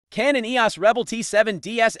Canon EOS Rebel T7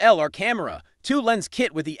 DSLR camera, 2-lens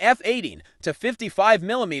kit with the f/18 to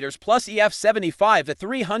 55mm plus ef/75 to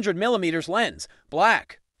 300mm lens,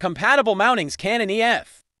 black. Compatible mountings Canon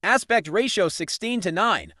EF. Aspect ratio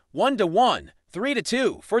 16:9, 1:1,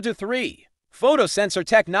 3:2, 4:3. Photo sensor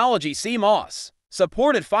technology CMOS.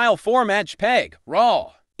 Supported file format JPEG,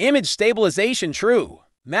 RAW. Image stabilization true.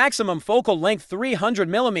 Maximum focal length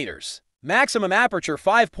 300mm. Maximum aperture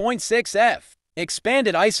 5.6 f.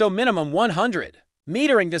 Expanded ISO minimum 100.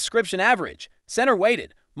 Metering description average. Center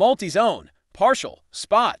weighted. Multi-zone. Partial.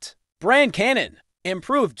 Spot. Brand Canon.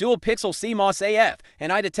 Improved dual pixel CMOS AF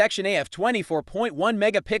and eye detection AF 24.1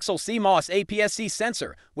 megapixel CMOS APS-C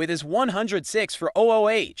sensor with his 106 for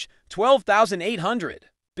OOH, 12,800.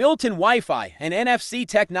 Built-in Wi-Fi and NFC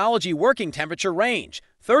technology working temperature range,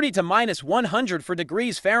 30 to -100 for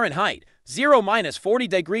degrees Fahrenheit, 0 -40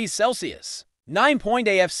 degrees Celsius. 9-point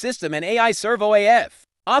AF system and AI servo AF.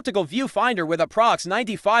 Optical viewfinder with approx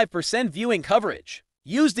 95% viewing coverage.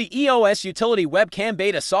 Use the EOS Utility Webcam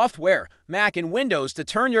Beta software, Mac and Windows to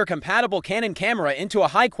turn your compatible Canon camera into a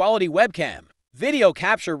high-quality webcam. Video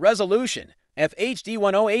capture resolution, FHD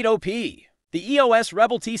 1080p. The EOS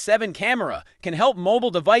Rebel T7 camera can help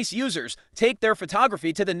mobile device users take their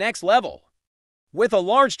photography to the next level. With a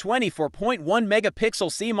large 24.1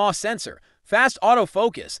 megapixel CMOS sensor, fast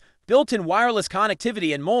autofocus, built-in wireless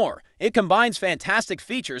connectivity and more, it combines fantastic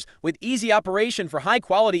features with easy operation for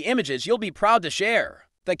high-quality images you'll be proud to share.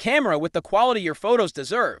 The camera with the quality your photos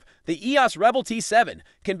deserve, the EOS Rebel T7,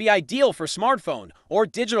 can be ideal for smartphone or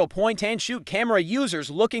digital point-and-shoot camera users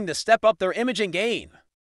looking to step up their imaging game.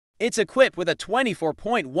 It's equipped with a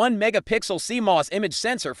 24.1 megapixel CMOS image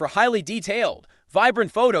sensor for highly detailed,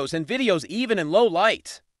 vibrant photos and videos even in low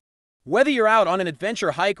light. Whether you're out on an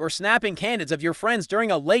adventure hike or snapping candids of your friends during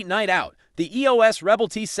a late night out, the EOS Rebel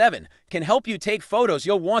T7 can help you take photos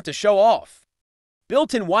you'll want to show off.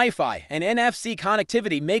 Built-in Wi-Fi and NFC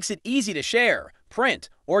connectivity makes it easy to share, print,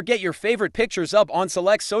 or get your favorite pictures up on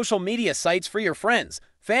select social media sites for your friends,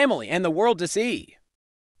 family, and the world to see.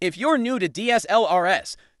 If you're new to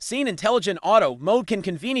DSLRs, Scene Intelligent Auto mode can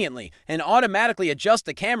conveniently and automatically adjust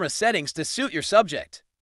the camera settings to suit your subject.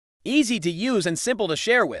 Easy to use and simple to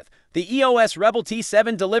share with, the EOS Rebel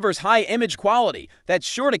T7 delivers high image quality that's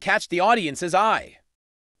sure to catch the audience's eye.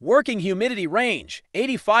 Working humidity range,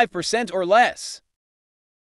 85% or less.